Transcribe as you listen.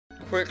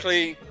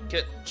quickly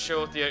get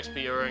chill with the XP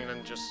earring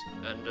and just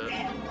end it.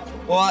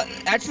 Well,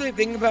 actually,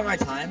 thinking about my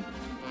time,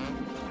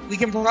 we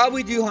can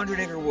probably do 100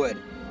 Acre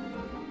Wood.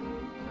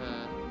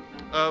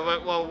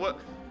 Well,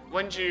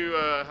 when do you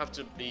have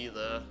to be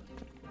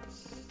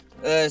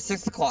there?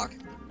 6 o'clock.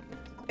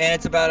 And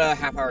it's about a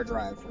half-hour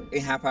drive. A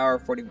half-hour,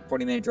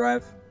 40-minute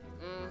drive.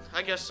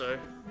 I guess so.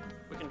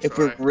 We can try. If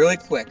we're really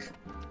quick.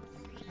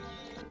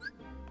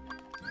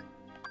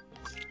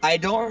 I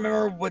don't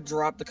remember what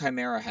drop the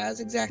Chimera has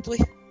exactly.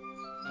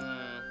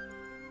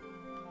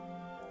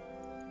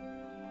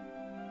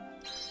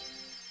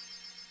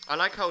 I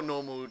like how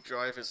normal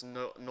drive is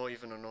not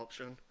even an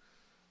option.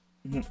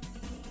 You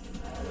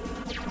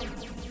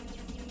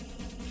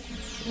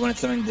wanted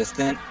something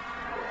distant?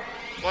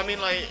 Well, I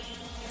mean, like,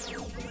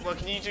 well,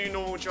 can you do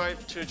normal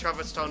drive to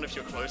Traverse Town if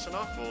you're close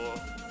enough, or?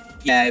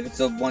 Yeah, if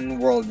it's a one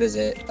world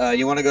visit.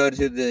 You want to go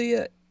to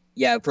the,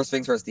 yeah, first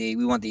things first, we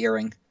want the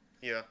earring.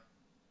 Yeah.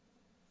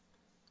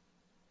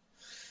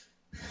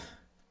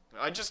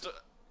 I just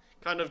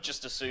kind of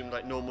just assumed,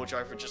 like, normal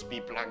drive would just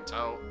be blanked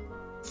out.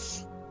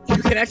 You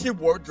can actually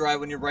warp drive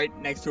when you're right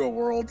next to a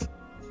world.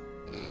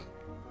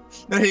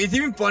 No, it's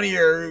even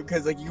funnier,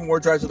 because, like, you can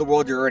warp drive to the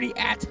world you're already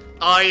at.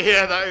 Oh,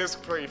 yeah, that is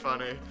pretty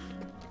funny.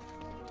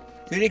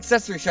 To the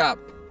accessory shop.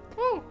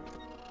 Woo!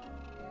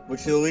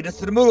 Which will lead us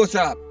to the Moogle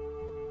shop.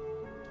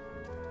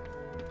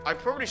 I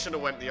probably should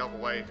have went the other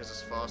way, because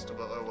it's faster,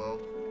 but oh well.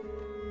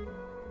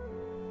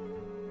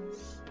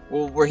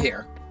 Well, we're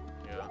here.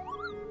 Yeah.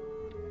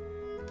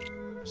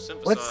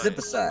 Synthesize. Let's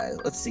synthesize.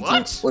 Let's see.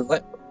 What?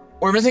 What?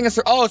 We're missing a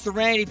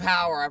Serenity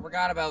Power. I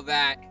forgot about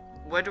that.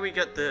 Where do we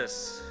get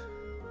this?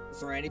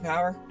 Serenity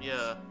Power?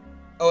 Yeah.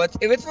 Oh, if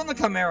it's from the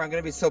Chimera, I'm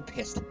gonna be so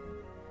pissed.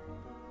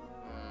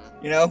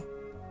 You know?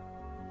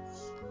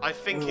 I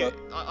think I'm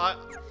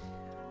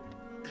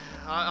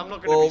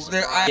not gonna well, be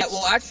surprised.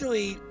 well,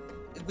 actually,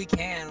 if we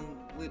can,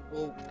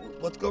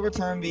 let's go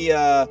return the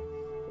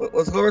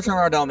let's go return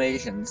our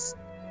Dalmatians.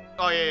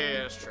 Oh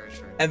yeah, that's true.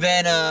 And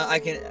then I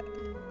can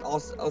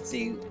also let's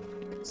see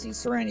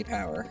Serenity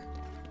Power.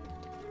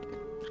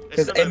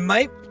 Because it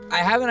might. I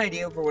have an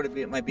idea for what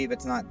it might be, but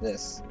it's not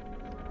this.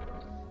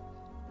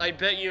 I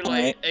bet you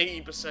like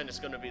 80% is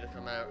gonna be the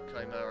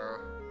Chimera.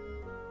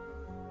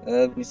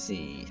 Let me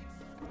see.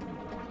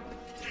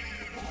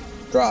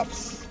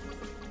 Drops.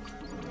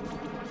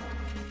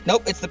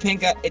 Nope, it's the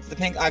pink. It's the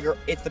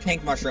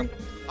pink mushroom.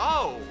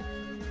 Oh.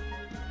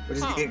 Which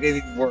is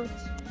even worse.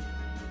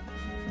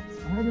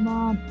 I heard you,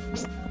 Mom.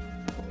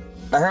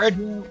 I heard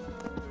you.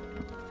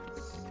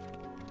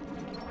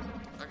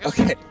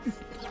 Okay.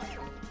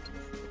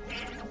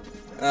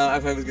 I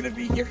thought it was gonna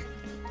be here.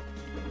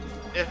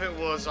 If it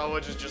was, I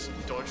would have just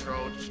dodge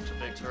rolled to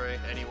victory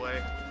anyway.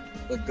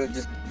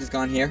 Just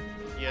gone here?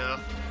 Yeah.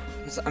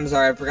 I'm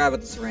sorry, I forgot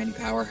about the Serenity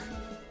Power.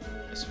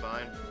 It's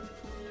fine.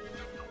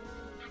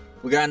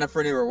 We got enough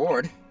for a new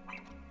reward.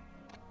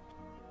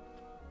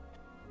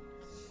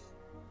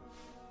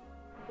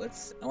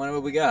 I wonder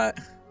what we got.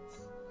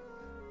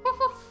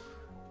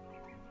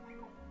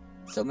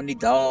 So many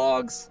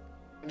dogs.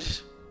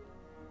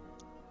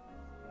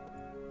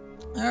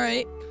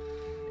 Alright.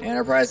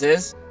 Enterprise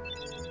is?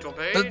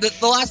 The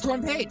last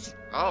one page.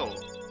 Oh.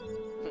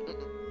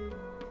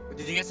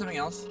 Did you get something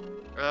else?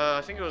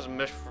 I think it was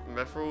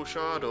Mithril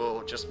Shard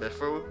or just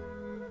Mithril.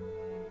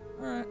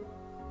 Alright.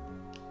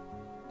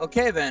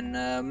 Okay then,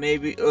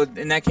 maybe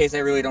in that case I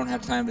really don't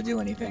have time to do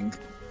anything.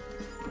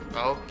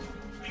 Oh.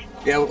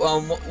 Yeah,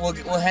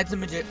 we'll head to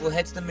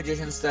the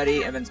Magician's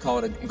Study and then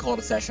call it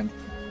a session.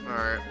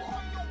 Alright.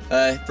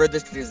 Further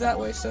district is that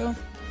way, so.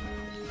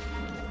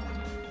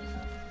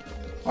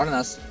 On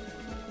us.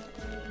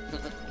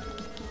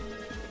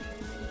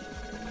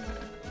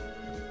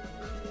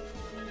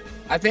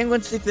 I think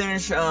once we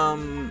finish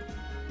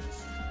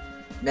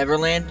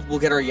Neverland, we'll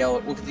get the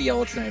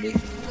Yellow Trinity.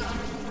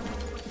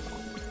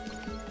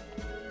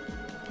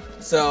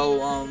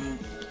 So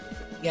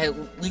yeah,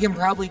 we can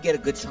probably get a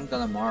good chunk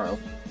done tomorrow.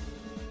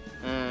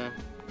 Yeah,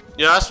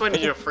 that's when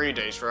you're free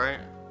days, right?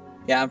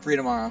 Yeah, I'm free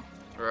tomorrow.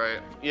 Right.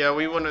 Yeah,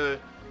 we want to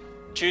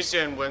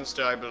Tuesday and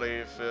Wednesday, I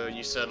believe.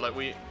 You said like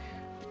we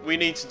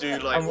need to do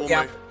like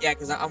yeah,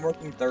 because I'm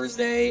working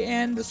Thursday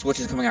and the Switch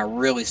is coming out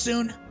really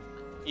soon.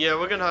 Yeah,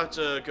 we're gonna have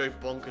to go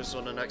bonkers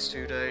on the next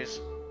 2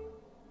 days.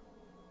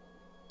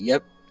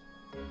 Yep.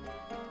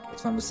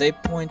 Let's find the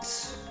save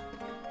points.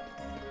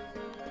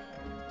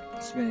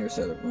 Spin your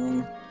set of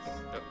room.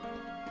 Yep.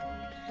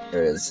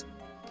 There it is.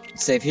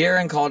 Save here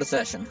and call it a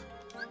session.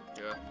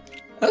 Yeah.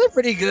 That was a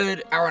pretty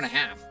good hour and a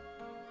half.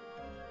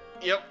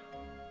 Yep.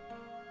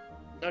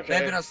 Okay.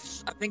 I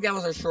think that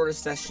was our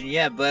shortest session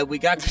yet, but we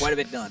got quite a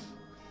bit done.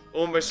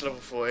 Almost level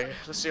 40.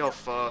 Let's see how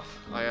far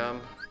I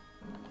am.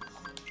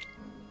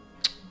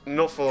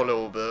 Not for a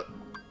little bit.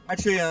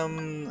 Actually,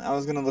 I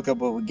was gonna look up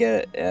what we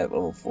get at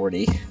level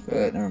 40,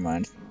 but never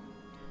mind.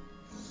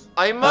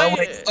 I might.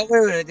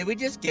 Wait. Did we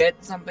just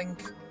get something?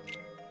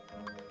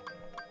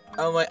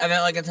 Oh, wait, I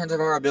meant like in terms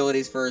of our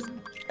abilities for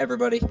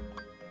everybody.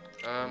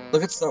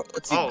 Look at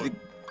let's see. Oh.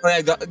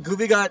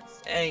 Goofy got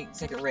a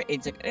second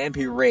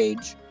MP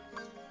Rage.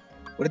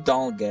 What did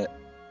Donald get?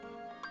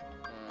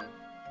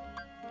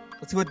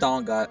 Let's see what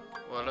Donald got.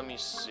 Well, let me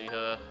see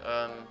her.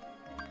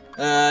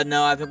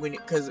 No, I think we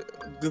need, because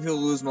Goofy will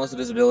lose most of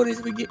his abilities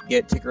if we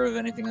take rid of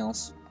anything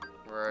else.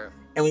 Right.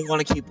 And we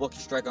want to keep Lucky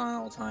Strike on at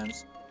all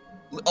times.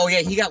 Oh yeah,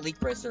 he got Leak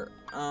Bracer.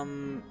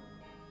 No,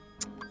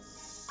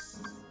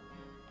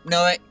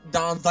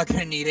 Donald's not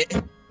gonna need it.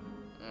 Yeah,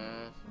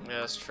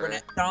 that's true.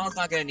 Donald's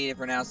not gonna need it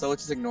for now, so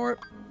let's just ignore it.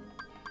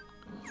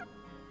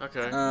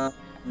 Okay.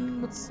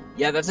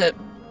 Yeah, that's it.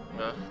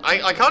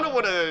 I kind of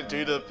want to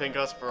do the pink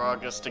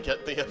asparagus to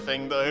get the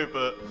thing though,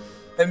 but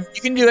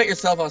you can do that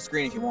yourself off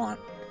screen if you want.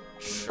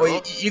 Sure.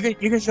 Well, you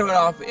can show it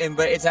off,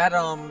 but it's at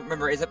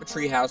remember it's at the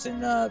treehouse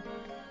in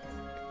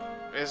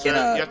you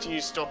have to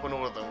use stop on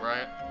all of them,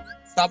 right?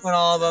 Stop on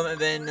all of them,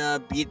 and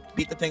then beat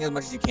the thing as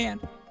much as you can.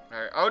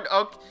 Alright,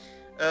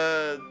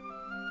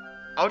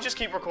 I'll just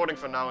keep recording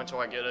for now until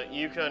I get it.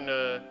 You can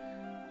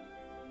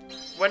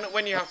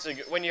when you have to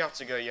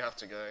go, you have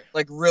to go.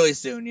 Like really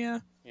soon, yeah.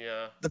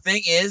 Yeah. The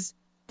thing is,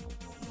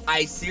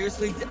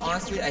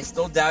 honestly, I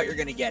still doubt you're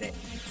gonna get it.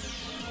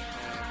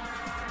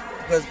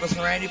 Because the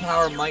Serenity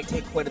Power might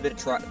take quite a bit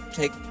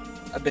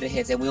of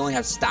hits, and we only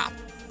have stop.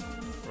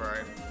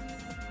 Right.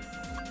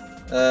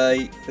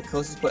 The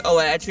closest place. Oh,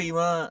 actually, you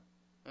wanna?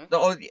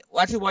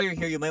 Actually, while you're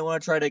here, you might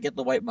want to try to get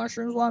the white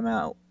mushrooms while I'm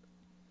out.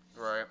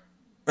 Right.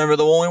 Remember,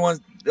 the only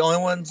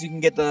ones you can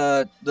get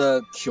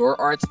the cure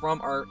arts from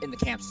are in the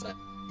campsite.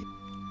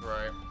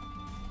 Right.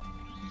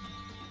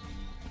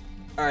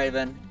 All right,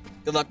 then.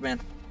 Good luck, man.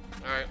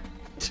 All right.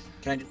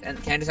 Can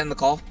I just end the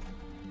call?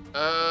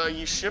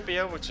 You should be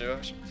able to.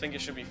 I think it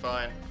should be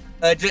fine.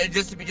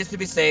 Just to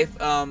be safe,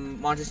 why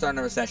don't you start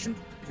another session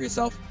for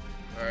yourself?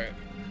 All right.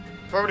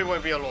 Probably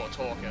won't be a lot of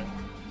talking.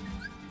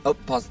 Oh,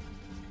 pause.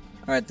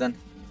 All right then.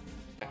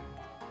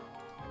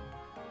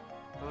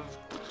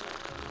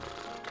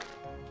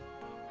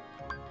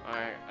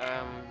 Alright.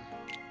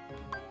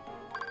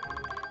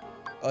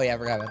 Oh yeah, I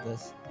forgot about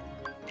this.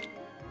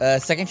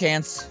 Second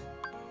chance.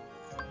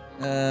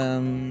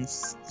 I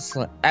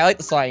like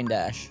the sliding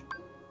dash.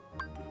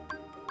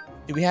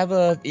 Do we have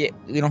a? Yeah,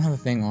 we don't have a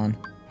thing on.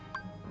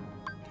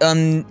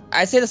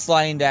 I'd say the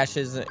sliding dash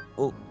is the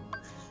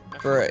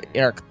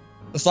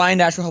sliding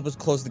dash will help us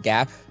close the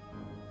gap.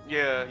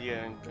 Yeah.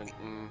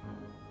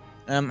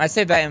 I'd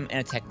say that and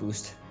a tech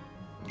boost.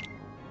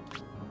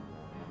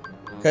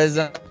 Because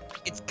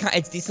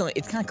it's decently,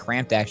 it's kind of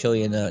cramped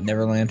actually in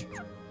Neverland.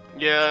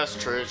 Yeah, that's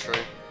true.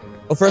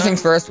 Well, first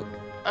things first.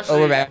 Actually,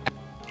 we're back.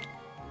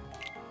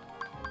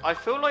 I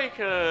feel like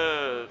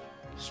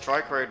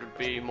strike raid would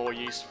be more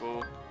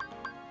useful.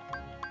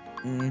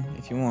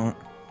 If you want.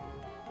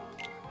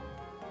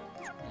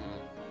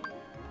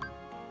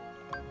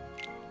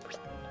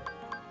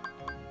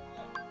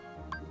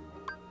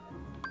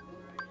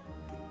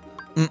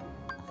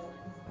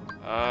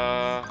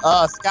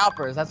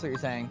 Scalpers. That's what you're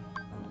saying.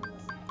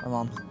 My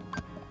mom.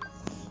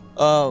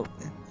 Oh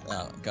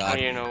God.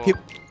 You know.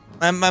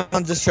 My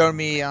mom just showed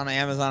me on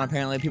Amazon.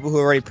 Apparently, people who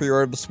already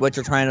pre-ordered the Switch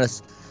are trying to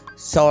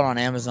sell it on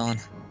Amazon.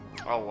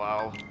 Oh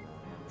wow.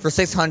 For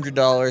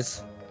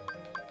 $600.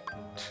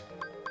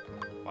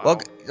 Wow.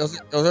 Well,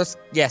 those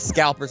are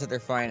scalpers at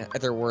their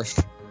at their worst.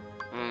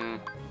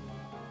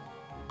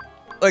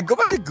 Like, go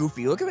back to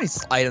Goofy. Look how many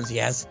items he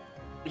has.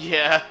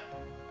 Yeah.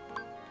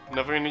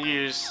 Nothing to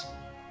use.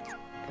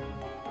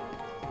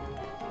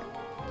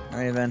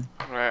 Alright then.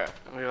 Right,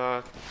 we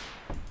are.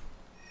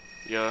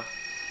 Yeah.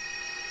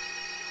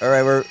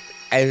 Alright,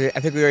 I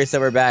think we already said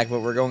we're back,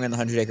 but we're going in the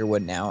 100-acre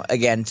wood now.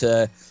 Again,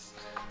 to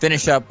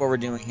finish up what we're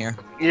doing here.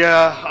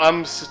 Yeah,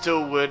 I'm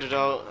still weirded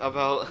out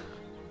about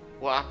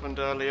what happened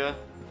earlier.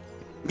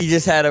 We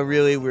just had a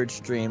really weird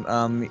stream.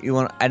 I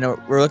know,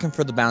 we're looking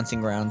for the bouncing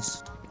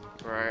grounds.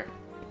 Right.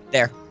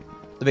 There.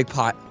 The big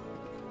pot.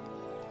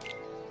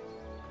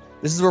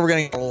 This is where we're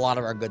gonna get a lot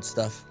of our good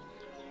stuff.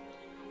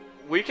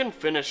 We can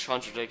finish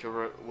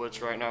 100-acre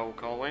woods right now,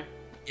 can't we?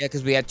 Yeah,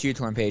 because we had 2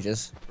 torn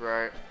pages.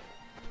 Right.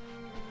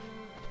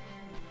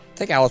 I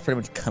think Owl's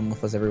pretty much come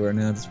with us everywhere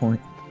now at this point.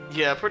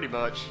 Yeah, pretty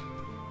much.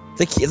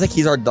 It's like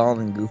he's our Donald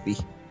and Goofy.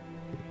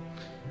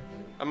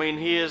 I mean,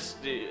 he is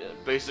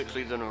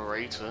basically the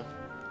narrator.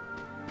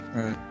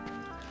 Right.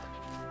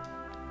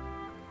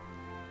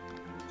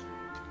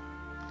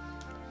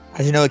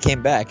 How'd you know it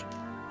came back?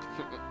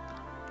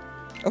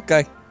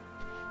 Okay.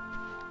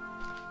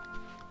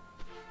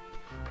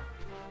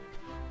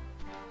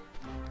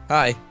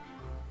 Hi.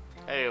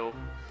 Heyo.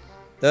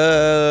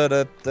 Da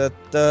da da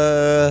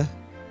da.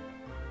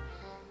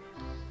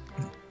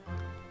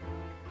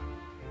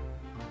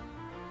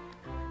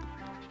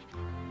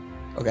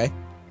 Okay.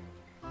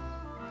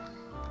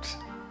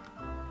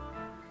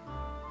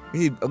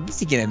 I'm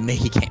just gonna admit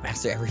he can't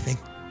master everything.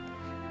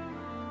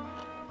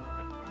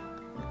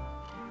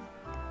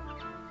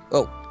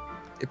 Oh.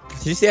 Did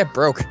you see that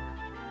broke?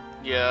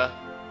 Yeah.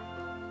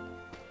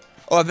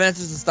 Oh, Advance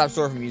is to stop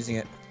Sora from using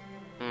it.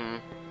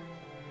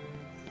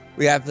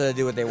 We have to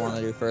do what they want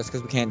to do first,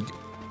 because we can't...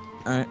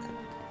 Alright.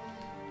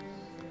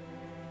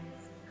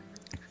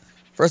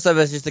 First up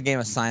is just a game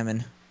of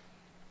Simon.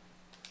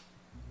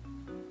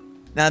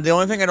 Now, the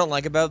only thing I don't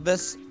like about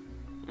this,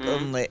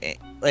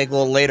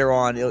 well, later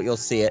on, you'll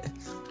see it.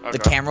 Okay. The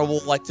camera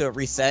will like to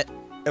reset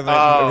every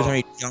time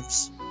he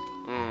jumps.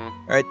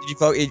 Alright, did you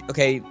focus?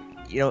 Okay,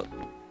 you know.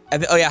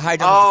 Oh, yeah, high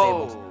jump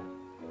is disabled.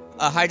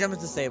 High jump is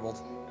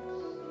disabled.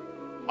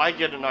 I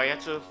get it now. You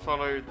have to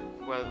follow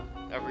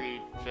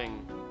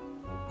everything.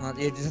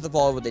 You just have to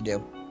follow what they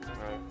do.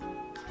 Right.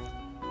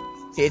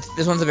 See,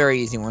 this one's a very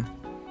easy one.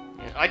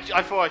 Yeah,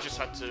 I thought I just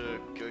had to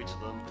go to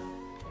them.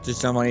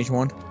 Just jump on each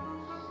one?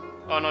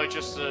 Oh no,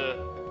 just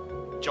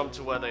jump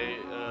to where they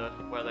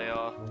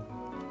are.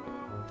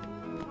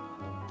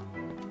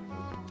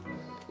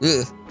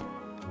 Ugh.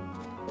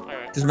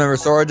 Alright. Just remember,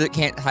 Sora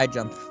can't high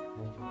jump.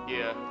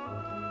 Yeah.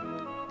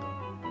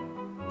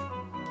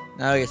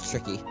 Now it gets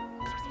tricky.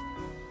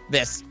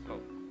 This. Oh.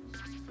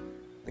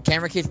 The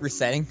camera keeps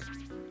resetting.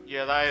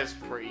 Yeah, that is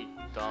pretty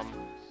dumb.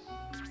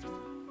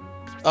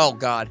 Oh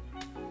god.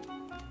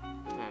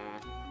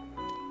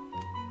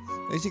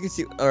 At least you can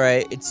see.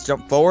 Alright, it's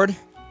jump forward.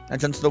 Now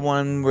jump to the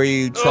one where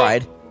you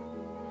tried.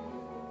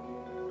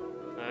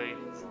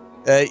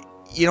 Hey.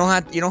 You don't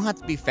have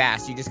to be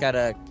fast. You just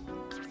gotta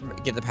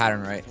get the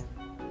pattern right.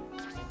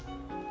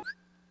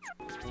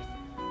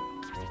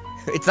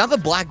 It's not the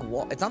black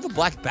wall. It's not the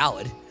black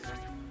ballad.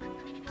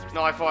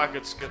 No, I thought I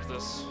could skip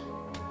this.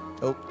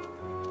 Oh.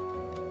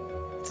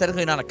 It's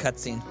technically not a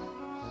cutscene.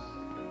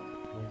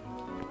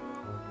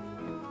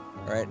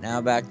 Alright,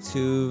 now back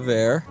to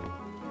there.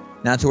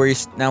 Now to where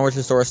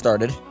the Sora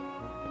started.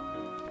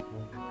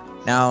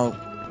 Now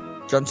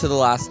jump to the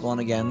last one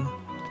again.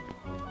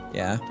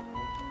 Yeah.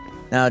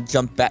 Now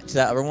jump back to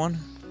that other one.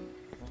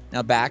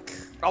 Now back.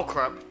 Oh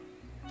crap.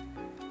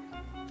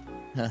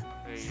 Huh.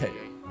 Hey.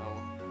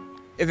 Oh.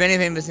 If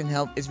anything, this can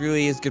help. It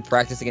really is good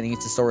practice at getting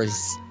used to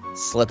Sora's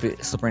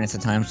slipperiness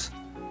at times.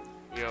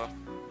 Yeah.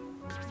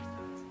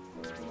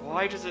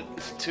 Why does it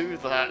do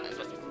that?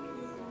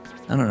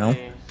 I don't know.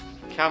 Hey,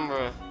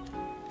 camera.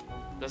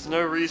 There's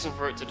no reason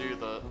for it to do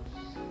that.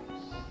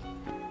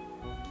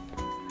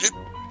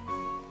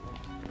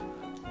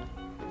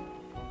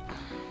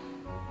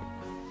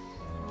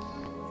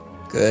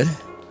 Good.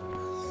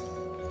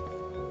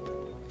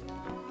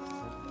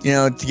 You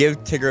know, to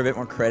give Tigger a bit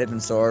more credit than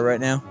Sora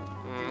right now,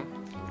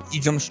 he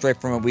jumped straight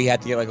from it. We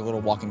had to get like a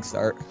little walking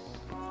start.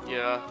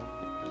 Yeah.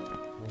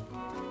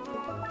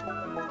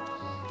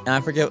 And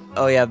I forget.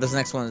 Oh yeah, this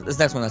next one is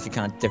actually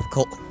kind of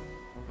difficult.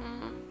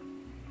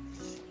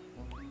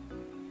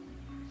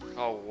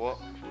 Oh what?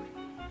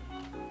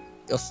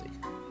 You'll see.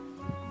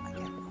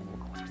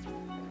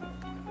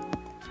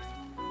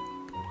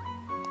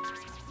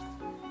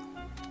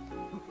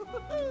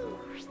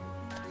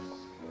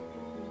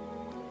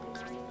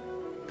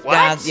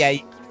 What? Yeah,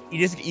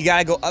 you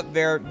gotta go up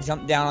there,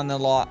 jump down on the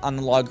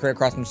log clear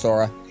across from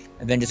Sora,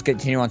 and then just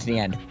continue on to the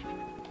end.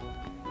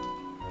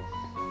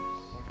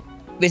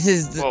 This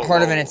is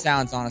harder than it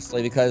sounds,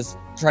 honestly, because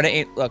try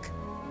to look,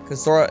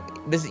 because Sora,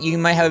 you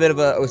might have a bit of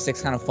a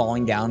 06 kind of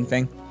falling down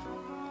thing.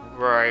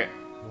 Right.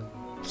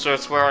 So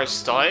it's where I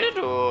started,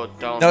 or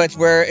down? No, it's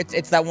where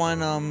it's that one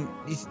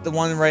the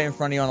one right in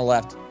front of you on the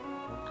left.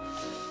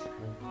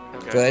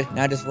 Okay. Good.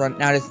 Now just run.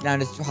 Now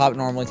just hop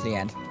normally to the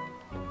end.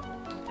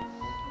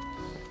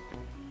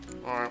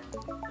 Alright.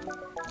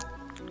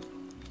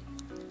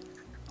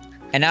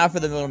 And now for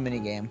the little mini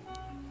game.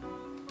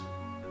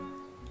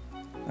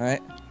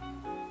 Alright.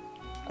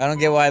 I don't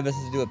get why this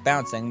is to do with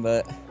bouncing,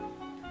 but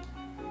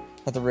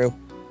that's the roo.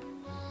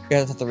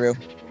 Yeah, that's the roo.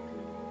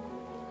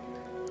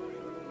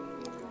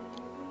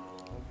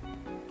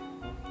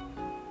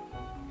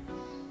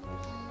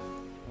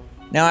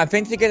 Now I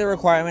think to get the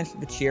requirements for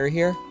the cheer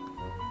here,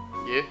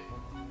 Yeah.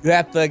 you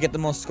have to get the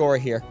most score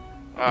here.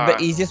 The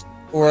easiest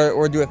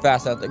or do it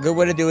fast. The good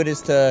way to do it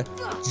is to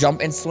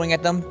jump and swing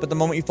at them, but the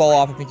moment you fall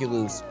off, I think you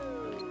lose.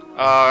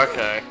 Oh,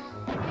 okay.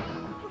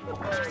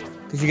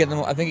 Because you get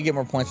I think you get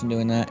more points from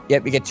doing that.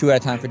 Yep, you get 2 at a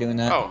time for doing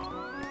that. Oh.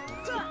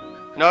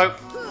 Nope.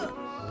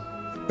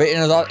 But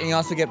you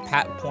also get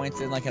points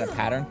in like in a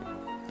pattern.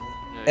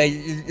 Yeah.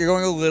 You're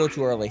going a little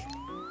too early.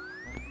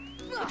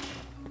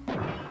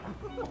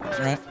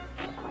 Right?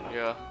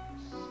 Yeah.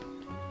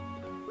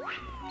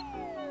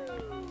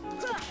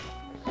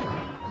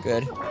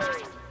 Good.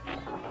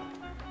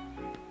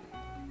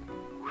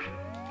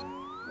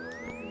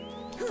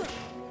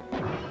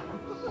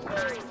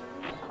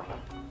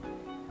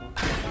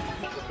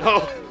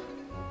 Oh.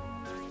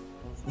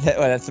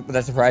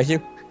 That surprised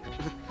you?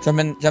 Jump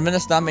in the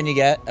stump and you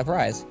get a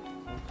prize.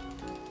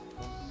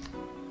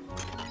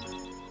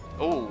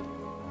 Oh.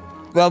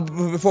 Well,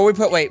 before we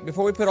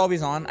put all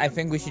these on, I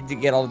think we should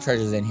get all the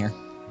treasures in here.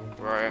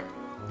 Right.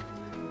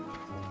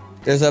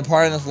 There's a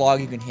part of this log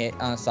you can hit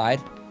on the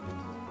side.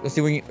 Let's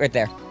see when you right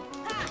there.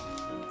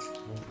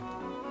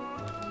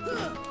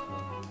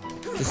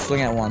 Just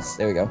swing it once.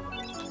 There we go.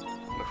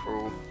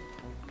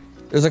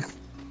 There's like,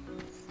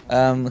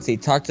 let's see.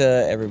 Talk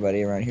to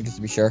everybody around here just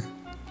to be sure.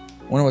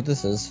 Wonder what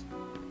this is.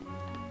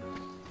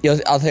 Yeah,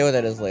 I'll tell you what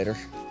that is later.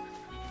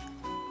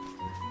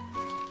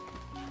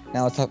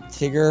 Now let's talk to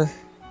Tigger.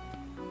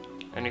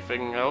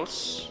 Anything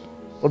else?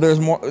 Well, there's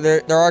more.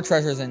 There are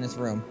treasures in this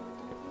room.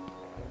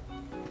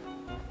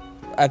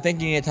 I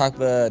think you need to talk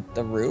to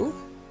the Roo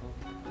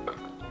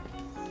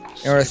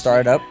in order to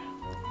start it up.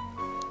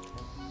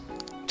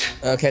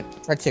 Okay,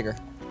 try Tigger.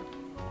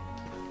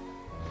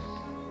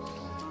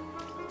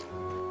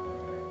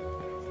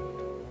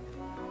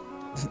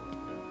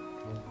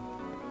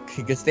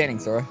 Okay, good standing,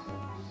 Sora.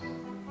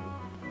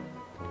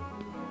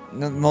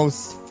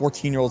 Most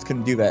 14-year-olds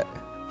couldn't do that.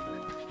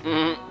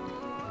 Mm-hmm.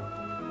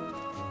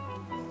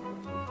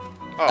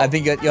 Oh. I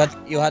think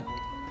you'll have.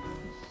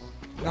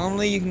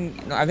 Normally you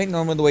can. I think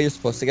normally the way you're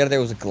supposed to get it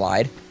there was a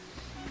glide,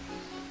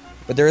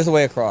 but there is a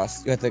way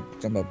across. You have to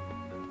jump up.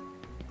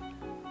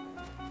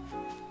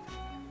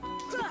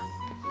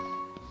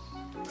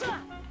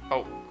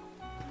 Oh.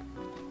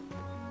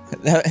 I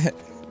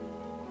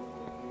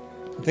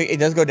think it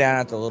does go down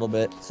after a little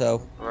bit,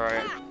 so.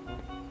 Right.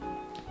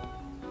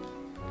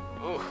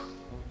 Ooh.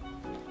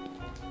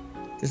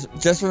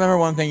 Just remember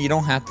one thing: you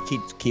don't have to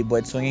keep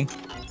keyblade swinging.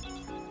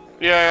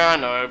 Yeah, I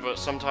know, but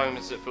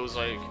sometimes it feels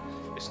like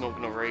it's not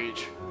gonna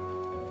reach.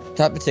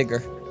 Tap the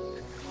Tigger.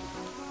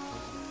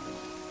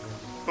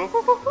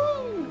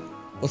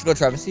 Let's go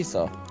try the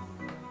seesaw.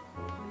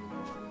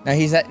 Now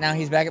he's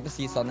back at the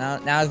seesaw.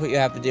 Now is what you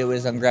have to do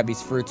is grab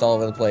these fruits all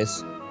over the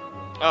place.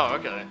 Oh,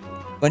 okay.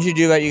 Once you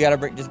do that, you gotta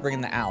just bring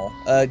in the owl.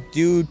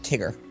 Do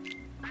Tigger.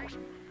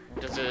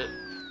 Does it?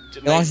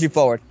 It launches you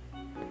forward.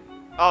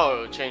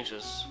 Oh, it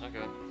changes.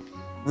 Okay.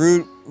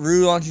 Roo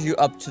launches you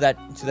up to that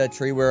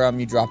tree where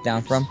you drop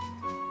down from.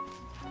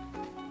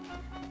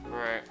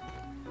 Right.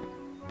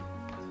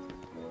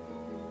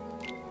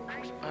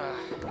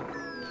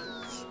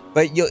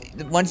 But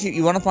once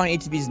you want to find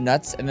each of these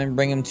nuts and then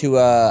bring them to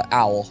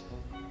owl,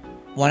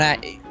 one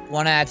at a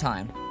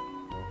time.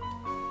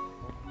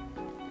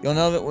 You'll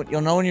know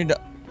when you're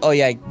done. Oh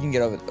yeah, you can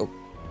get over. Oh,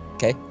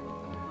 okay.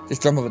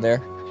 Just jump over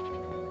there.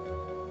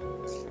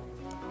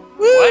 Woo!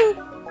 What?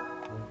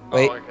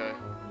 Wait. Oh, okay.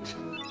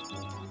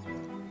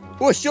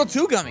 Oh, a shield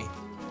 2 gummy.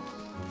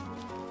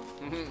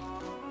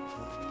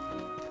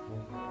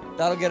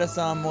 That'll get us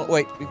some.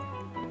 Wait.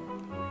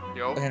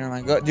 Yo. Okay, never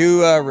mind. Go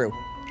do Roo.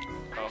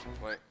 Oh,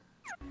 wait.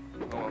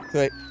 Oh.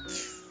 Wait.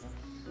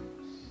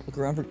 Look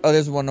around for. Oh,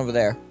 there's one over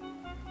there.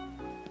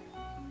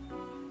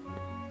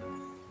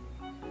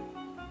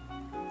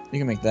 You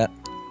can make that.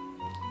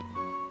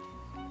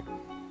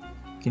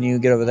 Can you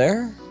get over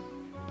there?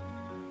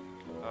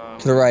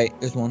 To the right,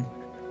 there's one.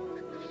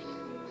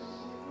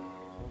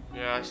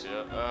 Yeah, I see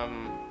it.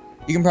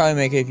 You can probably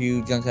make it if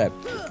you jump that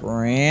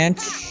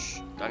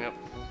branch. Dang it.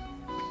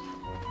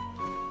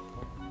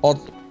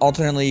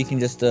 Alternately, you can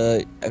just,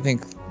 I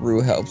think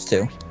Roo helps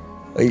too.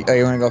 Oh,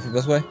 you want to go for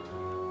this way?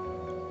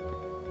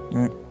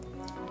 Alright.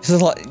 This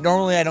is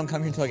normally I don't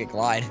come here until I get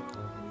glide.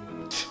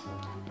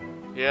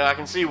 Yeah, I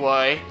can see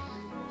why.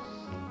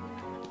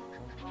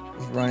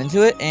 Just run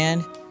into it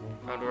and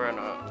How do I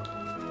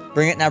not?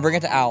 bring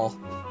it to Owl.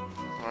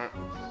 Alright.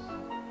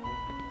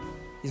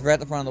 He's right at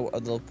the front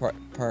of the part.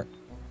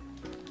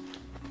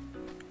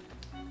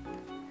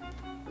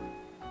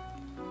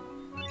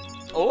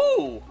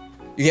 Oh!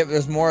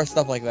 There's more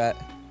stuff like that.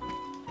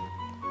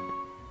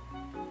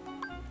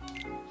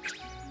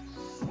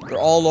 They're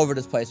all over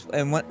this place.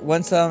 And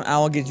once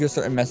Owl gives you a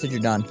certain message,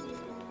 you're done.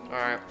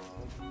 Alright.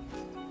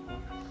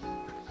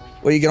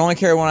 Well, you can only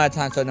carry one at a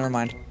time, so never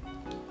mind.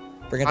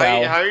 Bring it to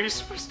Owl. How are you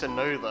supposed to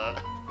know that?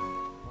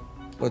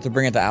 What, to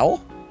bring it to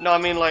Owl? No, I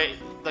mean like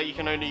that you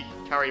can only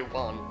carry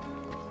one.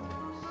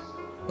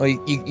 Well,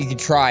 you can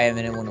try and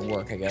then it wouldn't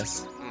work, I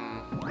guess.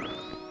 Mm.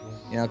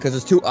 You know, because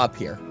there's 2 up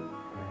here.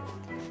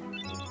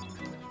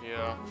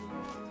 Yeah.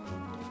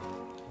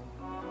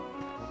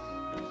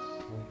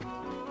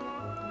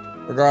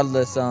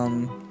 Regardless, see,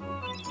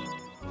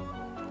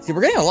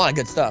 we're getting a lot of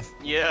good stuff.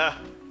 Yeah.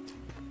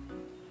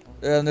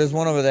 There's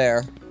one over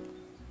there.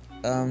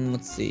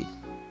 Let's see.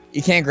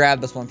 You can't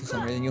grab this one for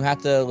some reason. You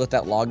have to lift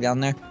that log down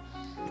there.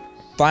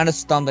 Find a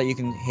stump that you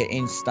can hit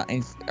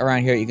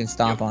around here. You can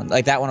stomp on,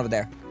 like that one over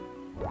there.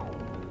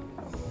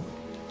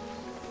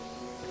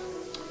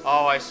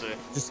 Oh, I see.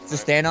 Just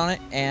stand on it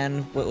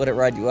and let it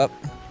ride you up.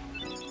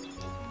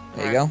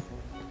 There you go.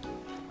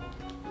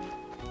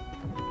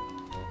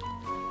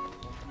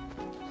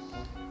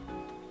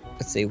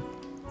 Let's see.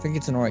 I think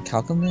it's an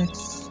orichalcum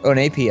next. Oh, an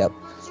AP up.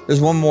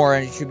 There's one more,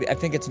 and it should be. I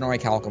think it's an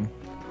orichalcum.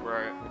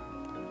 Right.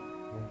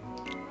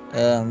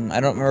 I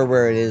don't remember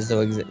where it is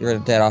though. You're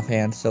dead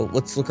offhand. So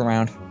let's look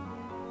around.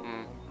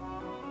 Mm.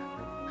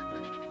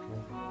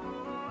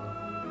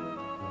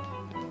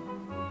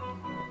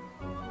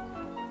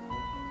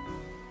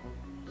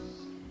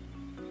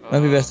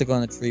 Might be best to go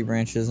on the tree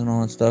branches and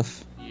all that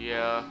stuff.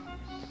 Yeah.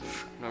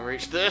 Now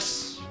reach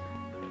this.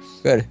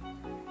 Good.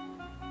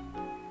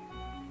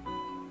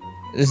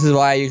 This is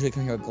why I usually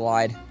come here with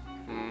glide.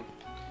 Hmm.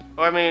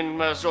 Well, I mean,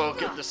 might as well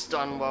get this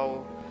done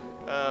while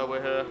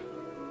we're here.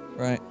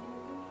 Right.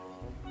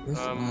 Where's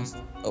the last?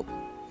 Oh.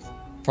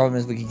 Problem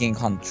is we keep getting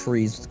caught in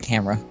trees with the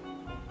camera.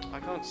 I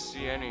can't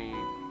see any.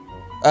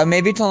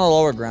 Maybe it's on the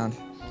lower ground.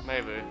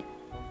 Maybe.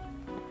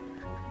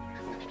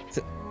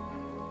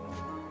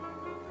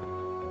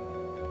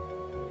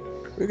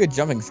 Pretty good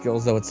jumping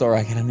skills, though. It's Sora,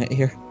 I can admit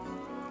here.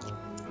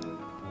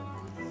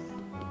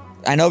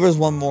 I know there's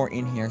one more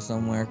in here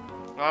somewhere.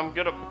 I'm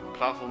good at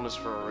platformers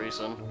for a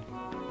reason.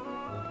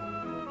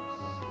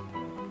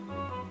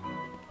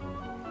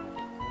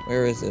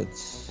 Where is it?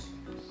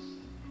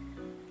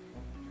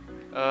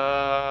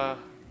 I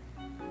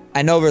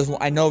know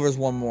there's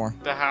one more.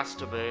 There has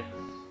to be.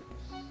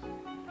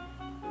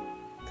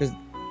 Cause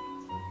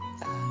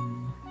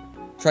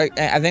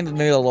I think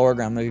maybe the lower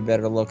ground may be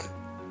better to look.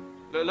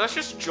 Let's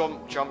just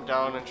jump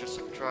down and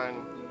just like, try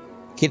and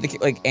Keep the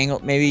like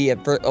angle maybe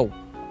at first. Oh,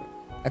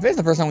 I think it's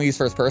the first time we use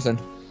first person.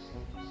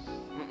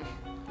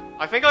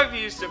 I think I've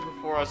used it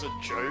before as a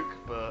joke,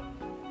 but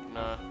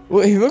nah.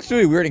 Well, it looks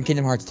really weird in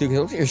Kingdom Hearts 2 because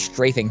it looks like you're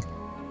strafing.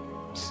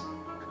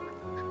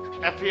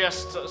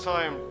 FPS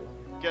time.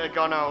 Get a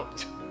gun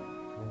out.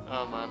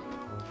 Oh man.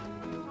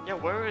 Yeah,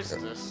 where is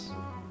this?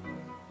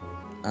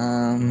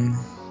 Let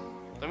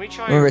me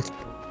try.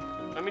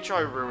 Let me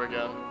try Rue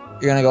again.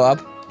 You're gonna go up?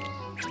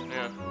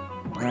 Yeah.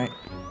 Alright.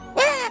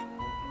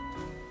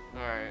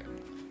 Alright.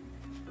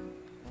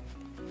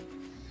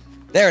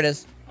 There it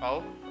is.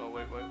 Oh? Oh,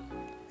 wait.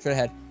 Straight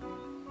ahead.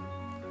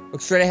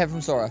 Look straight ahead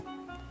from Sora.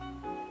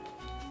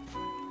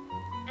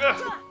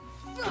 Ugh.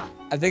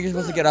 I think you're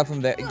supposed to get up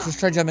from there. Just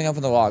try jumping up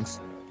on the logs.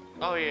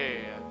 Oh,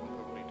 yeah.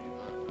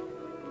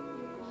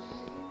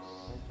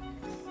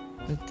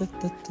 I'll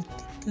probably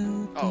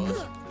do that. Oh,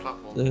 there's a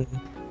platform.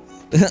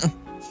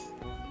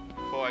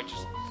 Before I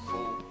just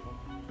fall.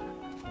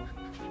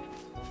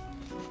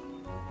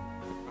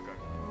 Okay.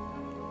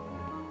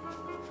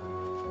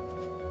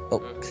 Oh.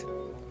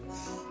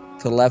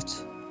 To the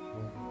left.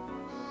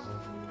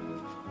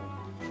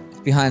 It's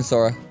behind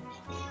Sora.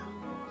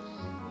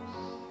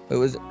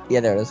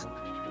 Yeah, there it is.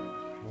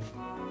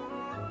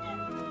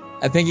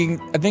 I think you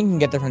can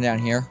get there from down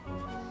here.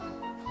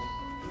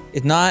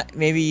 If not,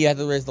 maybe you have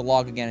to raise the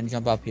log again and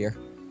jump up here.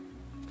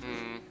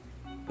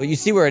 But you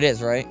see where it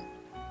is, right?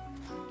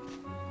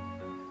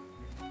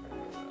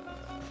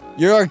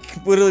 You're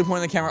literally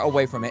pointing the camera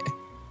away from it.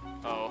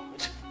 Oh.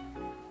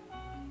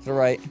 To the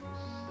right.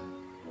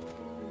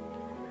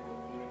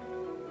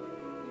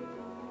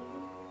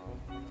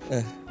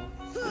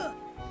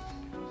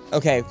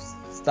 Okay,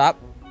 stop.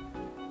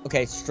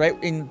 Okay, straight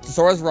in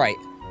Sora's right.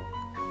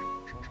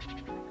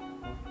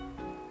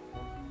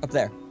 Up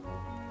there.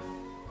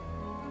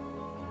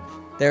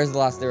 There's the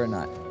last there or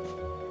not.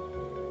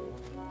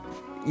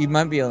 You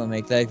might be able to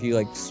make that if you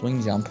like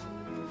swing jump.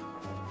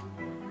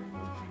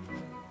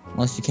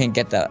 Unless you can't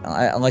get that.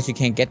 Unless you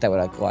can't get that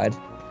without glide.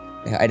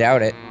 I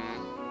doubt it.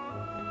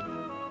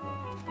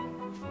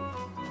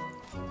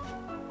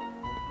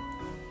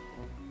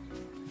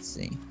 Let's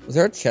see. Was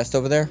there a chest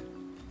over there?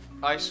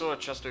 I saw a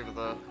chest over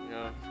there.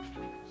 Yeah.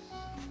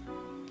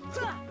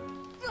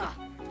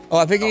 Oh,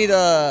 I think you need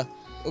a.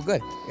 Oh,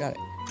 good. You got it.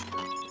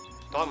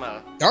 Dark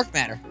matter. Dark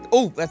matter.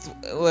 Oh, that's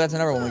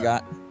another one we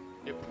got.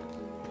 Yep.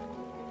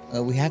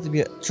 We have to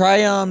be.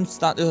 Try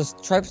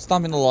try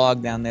stomping the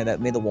log down there that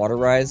made the water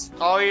rise.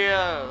 Oh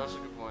yeah, that's a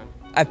good point.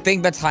 I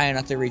think that's high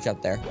enough to reach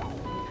up there.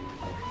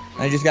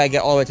 I just gotta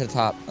get all the way to the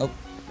top. Oh.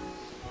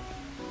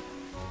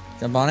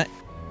 Jump on it.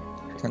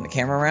 Turn the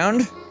camera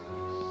around.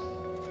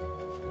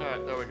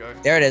 Alright, there we go.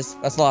 There it is.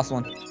 That's the last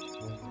one.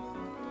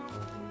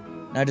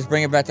 Now just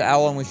bring it back to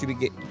Owl and we should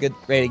be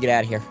ready to get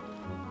out of here.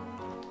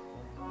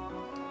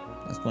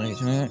 That's plenty.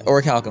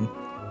 Or Calcum.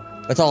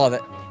 That's all of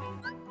it.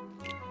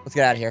 Let's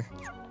get out of here.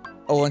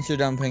 Oh, once you're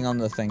done putting on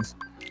the things.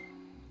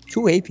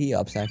 2 AP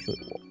ups,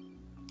 actually.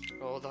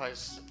 Oh,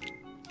 that's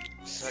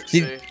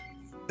sexy. See,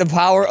 the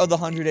power of the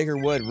 100-acre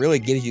wood really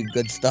gives you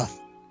good stuff.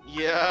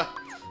 Yeah.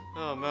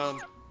 Oh, man.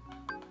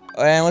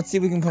 And let's see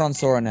if we can put on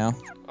Sora now.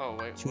 Oh,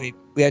 wait. 2 AP.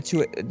 We have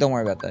 2. Don't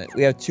worry about that.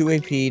 We have 2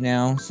 AP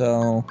now,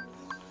 so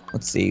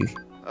let's see.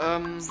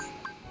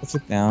 Let's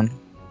look down.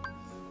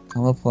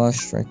 Combo plus,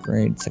 strike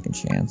grade, second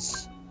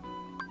chance.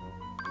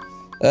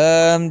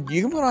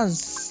 You can put on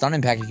stun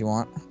impact if you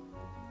want.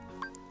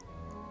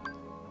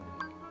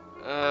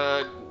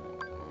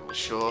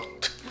 Sure.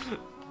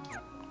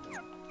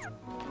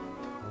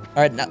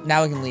 Alright,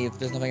 now we can leave.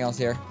 There's nothing else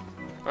here.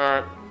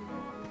 Alright.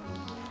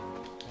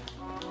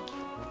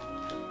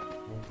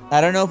 I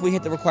don't know if we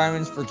hit the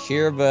requirements for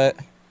cheer, but...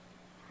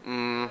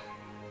 I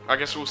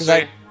guess we'll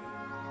see.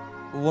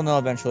 We'll know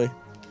eventually.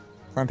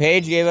 Front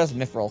page gave us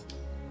Mithril.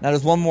 Now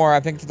there's one more, I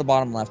think, to the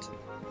bottom left.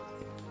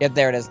 Yep,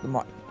 there it is.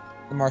 The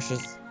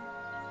marshes.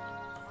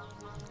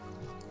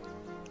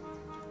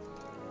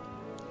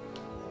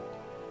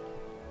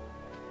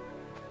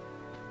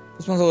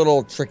 This one's a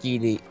little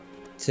tricky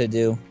to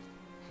do.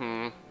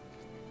 You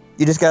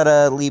just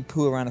gotta leave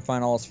Pooh around to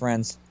find all his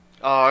friends.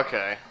 Oh,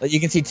 okay. Like, you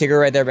can see Tigger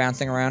right there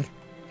bouncing around.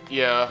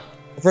 Yeah.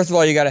 First of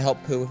all, you gotta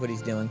help Pooh with what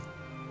he's doing.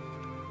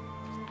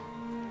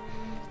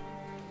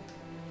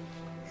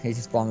 He's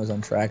just following his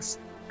own tracks.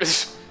 I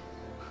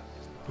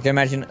can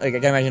imagine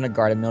a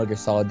guard at Metal Gear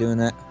Solid doing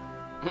that.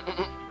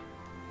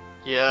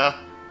 Yeah.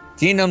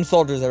 Genome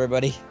soldiers,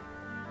 everybody.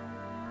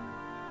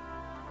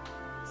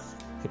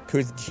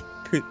 Pooh's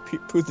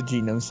the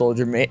genome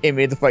soldier. It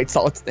made the fight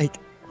Solid Snake.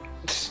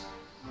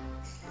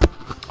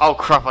 Oh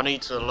crap, I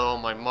need to lower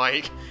my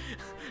mic.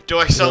 Do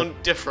I sound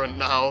different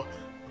now?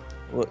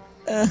 What?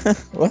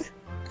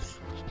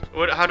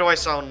 What? How do I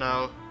sound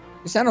now?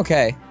 You sound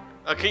okay.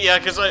 Okay, yeah,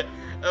 because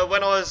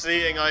when I was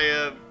eating,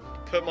 I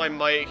put my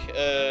mic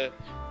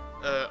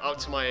up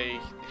to my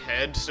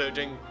head so it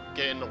didn't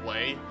get in the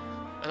way,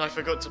 and I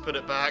forgot to put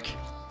it back.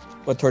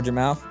 What, towards your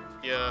mouth?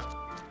 Yeah.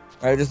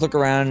 Alright, just look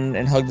around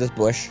and hug this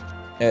bush.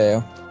 There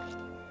you go.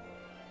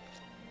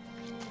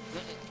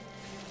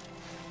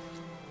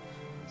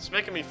 It's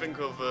making me think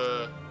of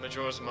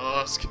Majora's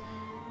Mask.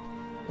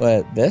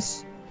 What,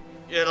 this?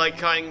 Yeah, like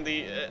cutting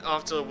the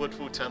after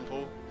Woodfall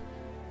Temple.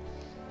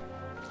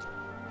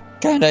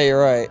 Kinda, you're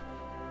right.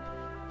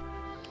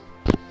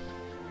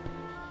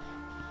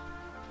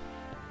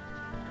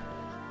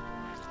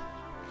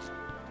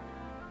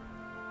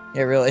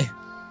 Yeah, really.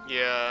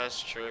 Yeah,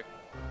 that's true.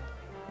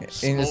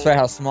 And despite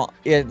how small,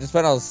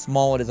 despite how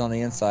small it is on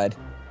the inside.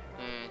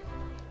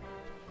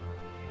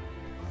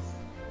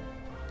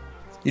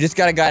 You just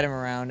gotta guide them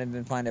around and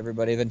then find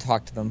everybody, then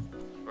talk to them.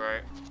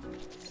 Right.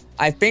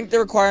 I think the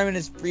requirement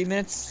is 3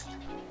 minutes.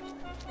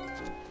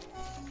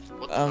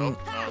 What the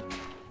hell?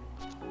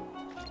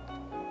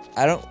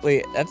 I don't,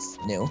 wait, that's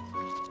new.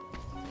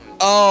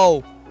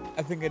 Oh!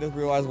 I think I just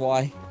realized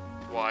why.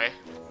 Why?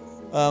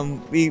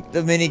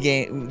 The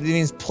minigame, it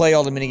means play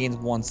all the minigames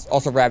once.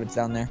 Also rabbits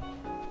down there.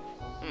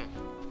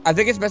 I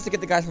think it's best to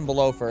get the guys from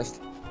below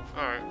first.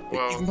 Alright,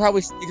 well... You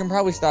can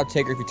probably stop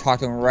Tigger if you talk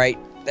to him right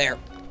there.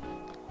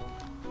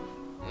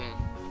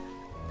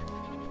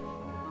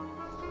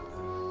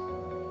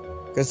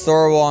 Because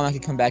Sora will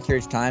automatically come back here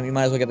each time. You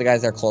might as well get the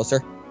guys there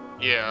closer.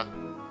 Yeah.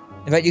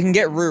 In fact, you can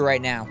get Rue right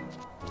now.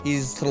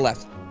 He's to the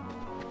left.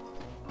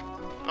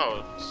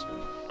 Oh,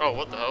 oh,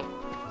 what the hell?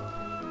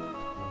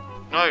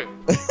 No.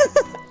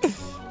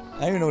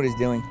 I don't even know what he's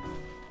doing.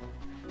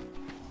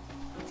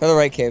 Try the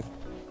right cave.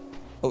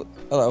 Oh,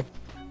 hello.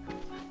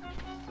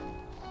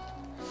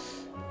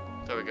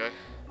 There we go.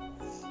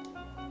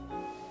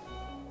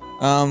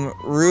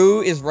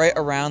 Rue is right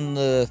around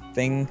the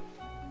thing,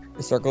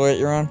 the circle that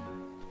you're on.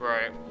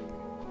 Right.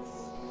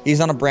 He's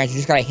on a branch. You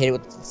just gotta hit it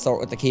with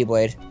the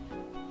keyblade.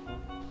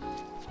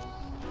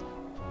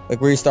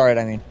 Like where you started,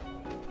 I mean.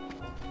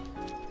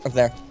 Up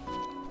there.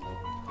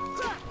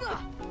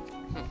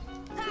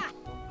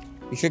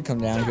 He should come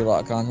down if you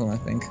lock onto him, I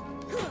think.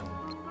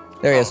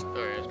 There he is.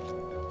 There he is.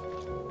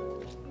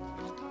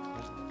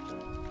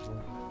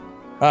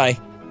 Hi.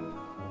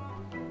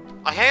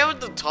 I hate how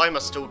the timer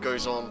still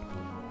goes on.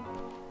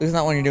 This is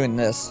not when you're doing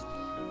this.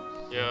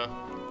 Yeah.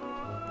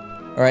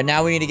 Alright,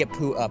 now we need to get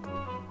Pooh up.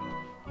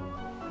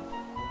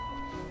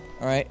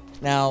 Alright,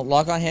 now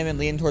lock on him and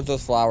lean towards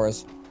those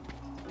flowers.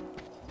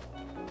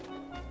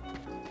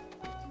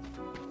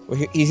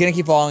 Well, he's gonna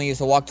keep following you,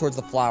 so walk towards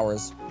the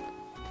flowers.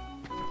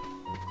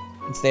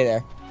 And stay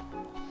there.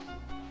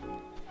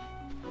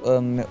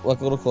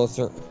 Look a little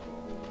closer.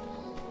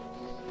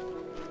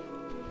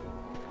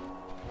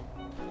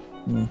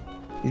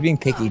 He's being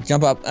picky.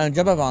 Jump up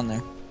on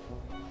there.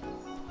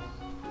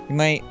 You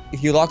might,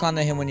 if you lock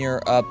onto him when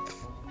you're up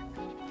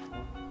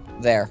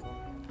there.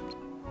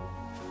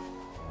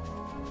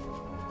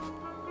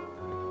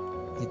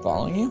 Is he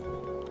following you?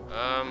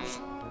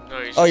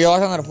 No, he's Oh, you're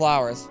locked onto the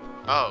flowers.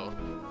 Oh.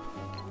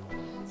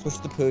 Switch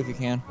to Pooh if you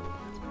can.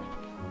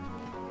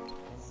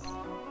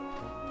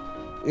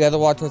 You have to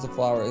walk towards the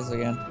flowers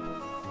again.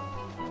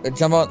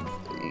 Jump out.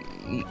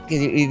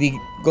 If he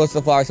goes to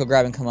the flowers, he'll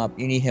grab and come up.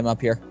 You need him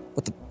up here.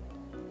 What the?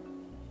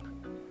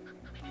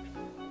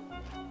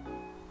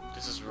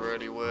 This is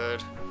really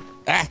weird.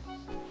 Ah!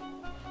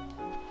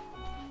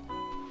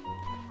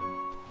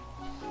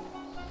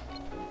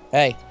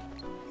 Hey.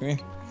 Come here.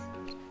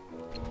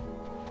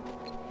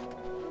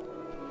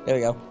 There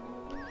we go.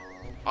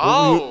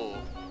 Oh!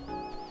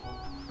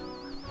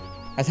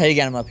 That's how you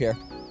get him up here.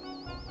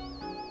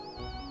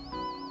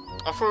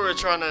 I thought we were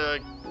trying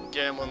to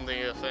get him on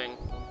the thing.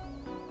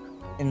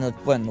 In the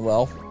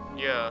well?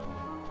 Yeah.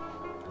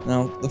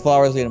 No, the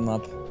flowers lead him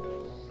up.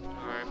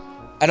 Alright.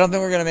 I don't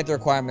think we're gonna make the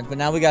requirement, but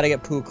now we gotta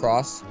get Pooh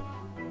across.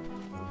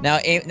 Now,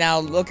 now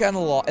look on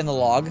the in the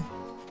log.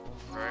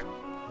 Alright.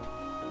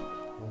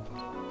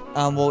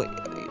 Well,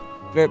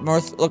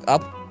 Morris, look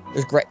up.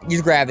 There's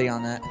use gravity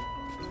on that.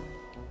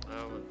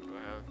 Oh, what do I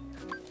have?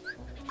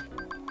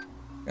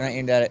 You're not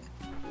aimed at it.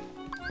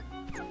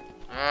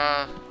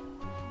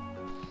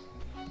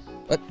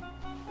 What?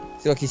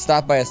 See, look, he's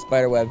stopped by a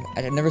spider web.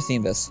 I've never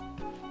seen this.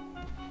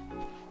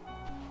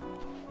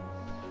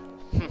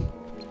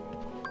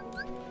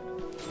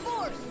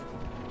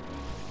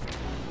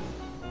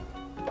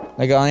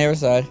 I go on the other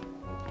side.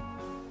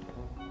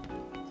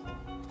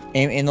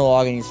 Aim in the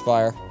log and use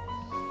fire.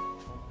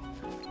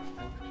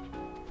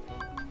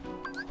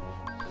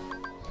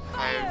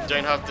 I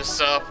don't have this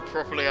set up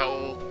properly at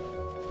all.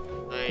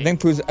 I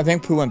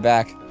think Pooh went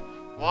back.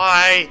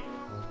 Why?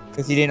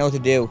 Because he didn't know what to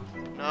do.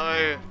 No.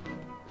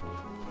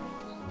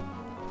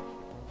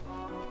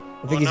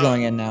 I think he's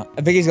going in now.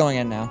 I think he's going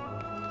in now.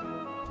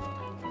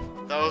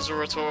 That was a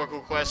rhetorical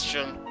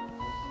question.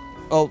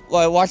 Oh,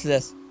 well, watch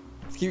this.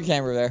 Keep your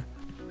camera there.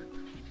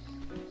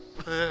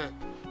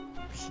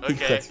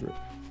 Okay.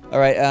 All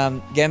right.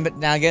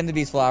 Get into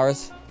these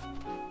flowers.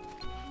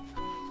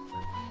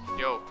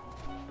 Yo.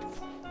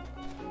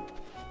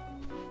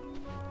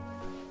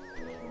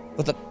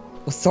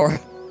 What's Sora?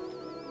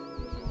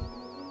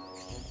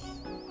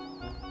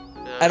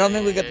 I don't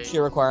think we got the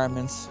tier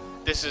requirements.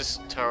 This is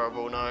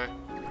terrible, no.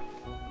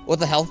 What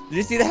the hell? Did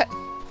you see that?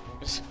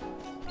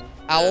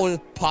 Owl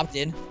just popped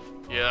in.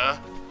 Yeah.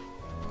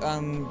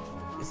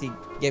 Let's see.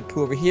 Get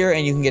Pooh over here,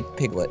 and you can get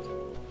Piglet.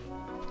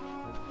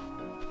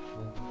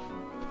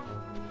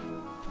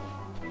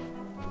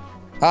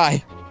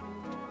 Hi.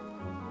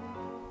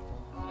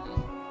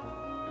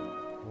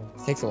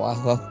 Takes a while,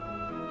 though.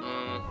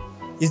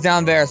 He's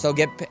down there, so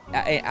get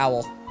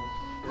Owl.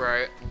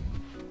 Right.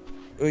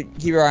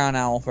 Keep your eye on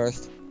Owl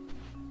first.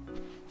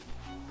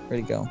 Where'd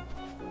he go?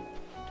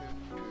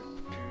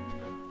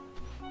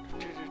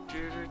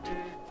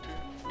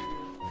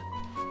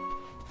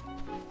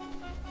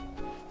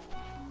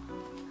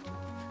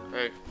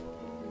 Hey.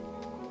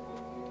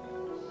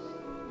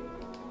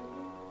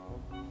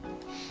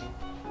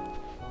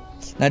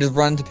 Now just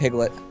run to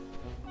Piglet.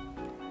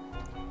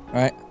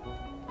 Alright.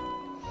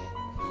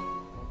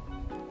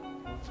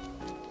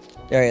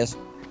 There he is.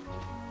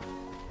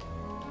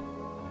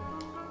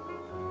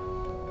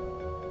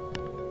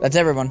 That's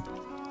everyone.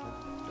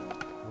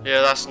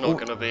 Yeah, that's not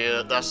gonna be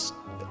it. That's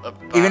a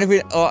bad... Even if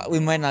we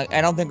might not. I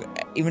don't think.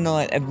 Even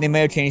though they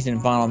may have changed it in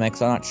Final Mix,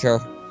 I'm not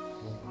sure.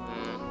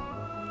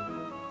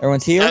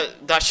 Everyone's here.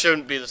 That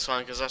shouldn't be the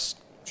time, because that's...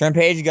 Turn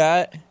page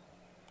got.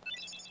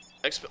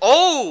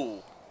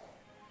 Oh!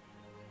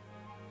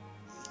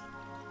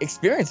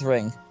 Experience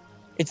ring.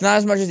 It's not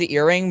as much as the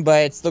earring,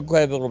 but it's still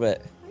quite a little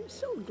bit. I'm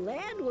so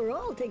glad we're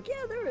all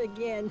together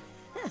again.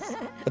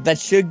 But that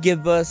should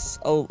give us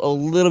a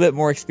little bit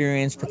more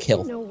experience per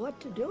kill. I didn't know what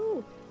to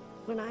do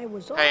when I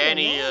was all Hey,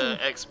 any alone.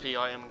 XP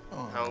item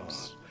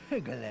helps.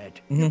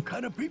 Piglet, you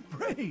gotta be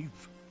brave.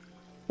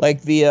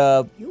 Like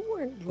the You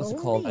weren't what's it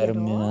called? lonely at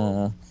Item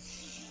all.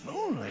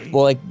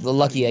 well, like the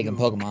lucky egg in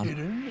Pokemon.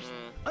 Kidding?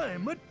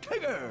 I'm a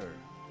Tigger.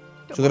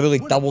 So literally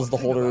The doubles the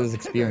wonderful thing holder's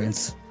about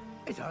experience.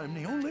 Tiggers is I'm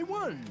the only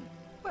one.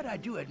 But I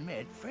do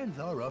admit, friends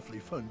are awfully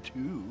fun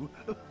too.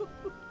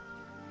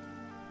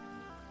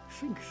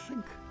 Sink,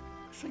 sink,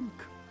 sink.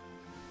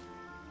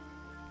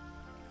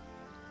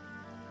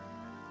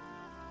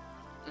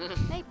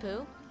 Hey,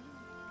 Pooh.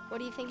 What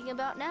are you thinking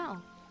about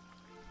now?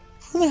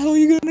 How the hell are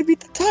you gonna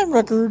beat the time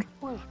record?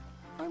 Well,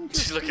 I'm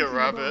Just just look at thinking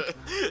Rabbit.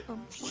 about,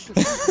 what to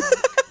think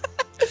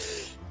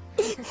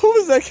about. What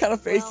was that kind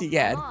of face Well, he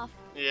had? I'm off.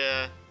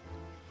 Yeah.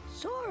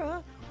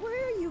 Sora,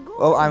 where are you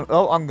going?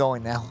 I'm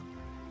going now.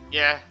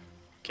 Yeah.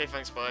 Okay,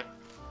 thanks, bye.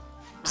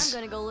 I'm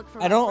gonna go look for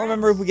I my don't friends.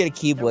 remember if we get a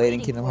They're Keyblade in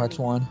waiting Kingdom for Hearts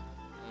me. 1.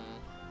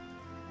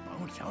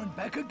 Bounce on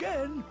back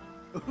again.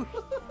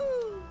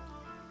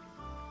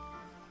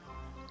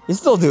 He's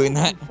still doing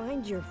that.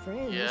 Find your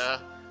friends. Yeah.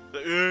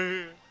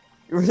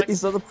 He's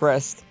so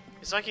depressed.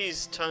 It's like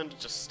he's turned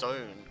to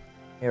stone.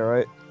 Yeah,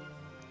 right.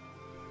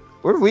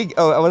 Where did we?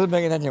 Oh, I wasn't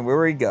paying attention.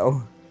 Where did we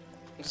go?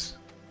 Did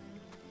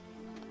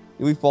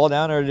we fall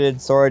down, or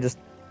did Sora just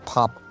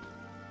pop?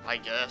 I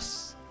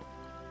guess.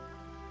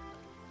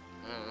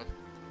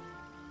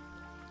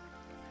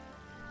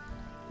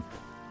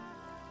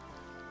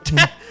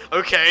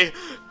 Okay.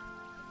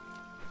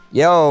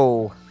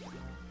 Yo.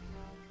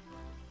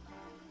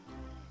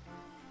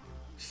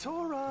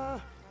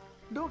 Sora,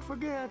 don't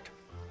forget,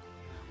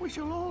 we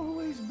shall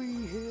always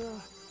be here.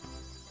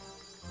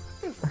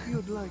 If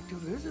you'd like to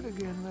visit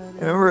again, that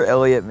is. Remember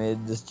Elliot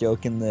made this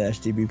joke in the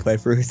HDB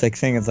playthrough? He's like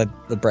saying it's like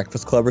the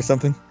Breakfast Club or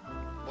something.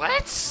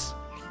 What?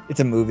 It's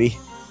a movie.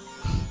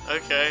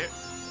 Okay.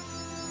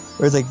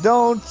 Where it's like,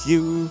 don't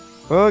you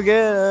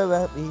forget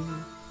about me.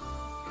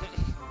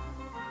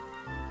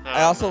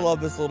 I also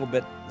love this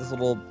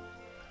little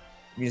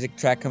music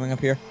track coming up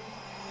here.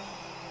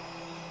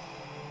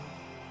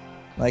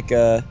 Like,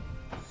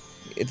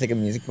 it's like a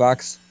music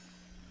box.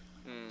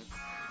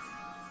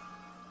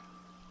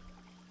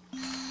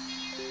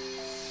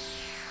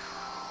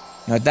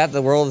 Like that,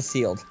 the world is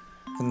sealed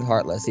from the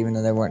Heartless, even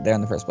though they weren't there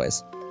in the first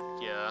place.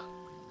 Yeah.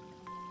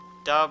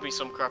 That would be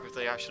some crap if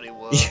they actually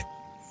were.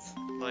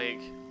 Like.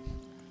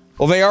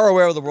 Well, they are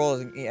aware of the world,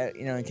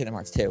 in Kingdom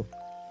Hearts 2.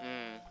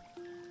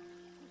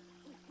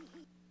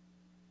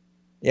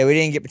 Yeah, we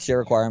didn't get mature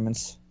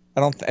requirements.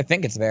 I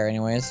think it's there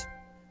anyways.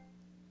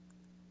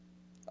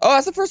 Oh,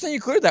 that's the first time you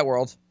cleared that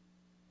world.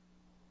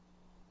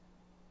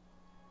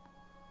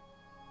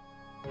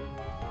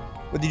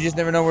 But you just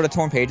never know where the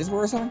torn pages were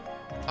or something?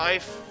 I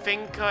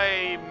think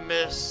I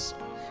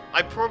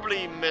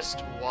probably missed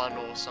one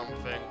or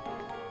something.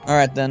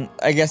 Alright then,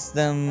 I guess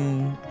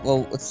then,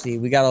 well, let's see,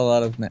 we got a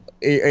lot of... Are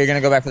you gonna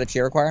go back for the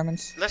cheer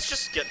requirements? Let's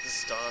just get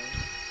this done.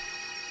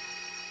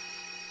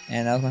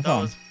 And that was my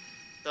phone.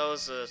 That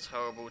was a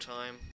terrible time.